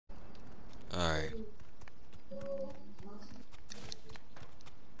Alright.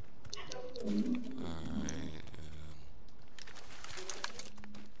 Alright.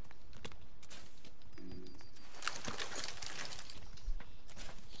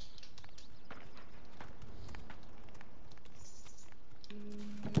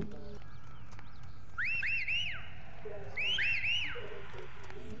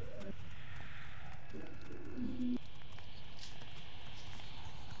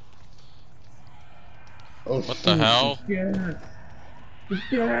 Oh, What shoot. the hell? Yes.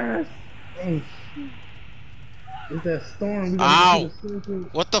 Yes. Oh, shoot. It's that storm. We gotta Ow! get to the circle.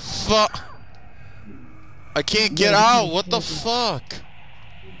 What the fuck? I can't We get gotta out! to What the the circle. fuck?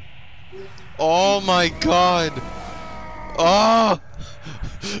 Oh my god! Ah!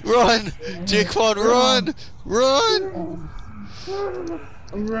 Run! Jaquan, run! Run!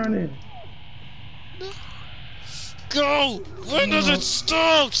 I'm running. Go! When does it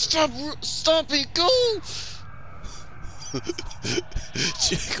stop? Stop it! Go!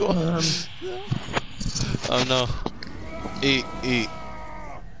 Jaquan. Oh no. Eat.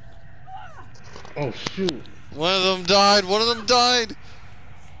 Oh shoot. One of them died. One of them died.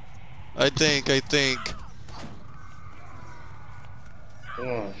 I think.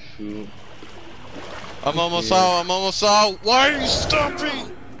 Oh shoot. I'm almost out. Why are you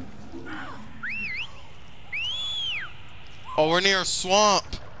stopping? Oh, we're near a swamp.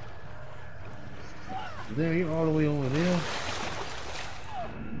 Damn, you all the way over there.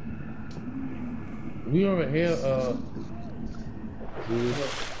 We over here, dude.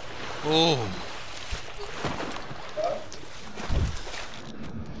 Oh.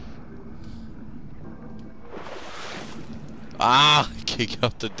 Ah, kick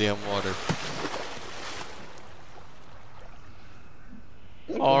out the damn water.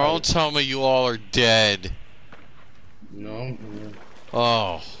 Oh, don't tell me you all are dead. No, I'm here.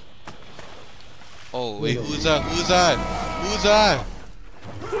 Oh. Oh, wait, who's that? Who's that? Who's that?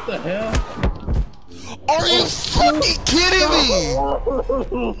 What the hell? Are you fucking kidding me?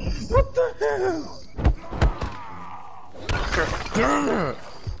 What the hell? Damn it.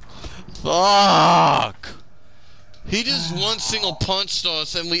 Fuck. He just one single punched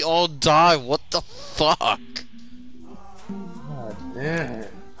us and we all die. What the fuck? God damn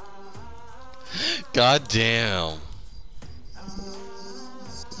it. God damn.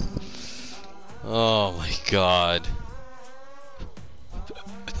 Oh my god.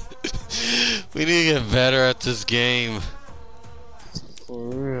 We need to get better at this game. For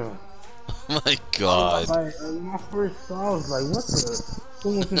real. Oh my god. Like, when I first saw, I was like, what the?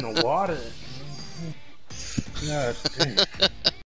 Someone's in the water. God damn.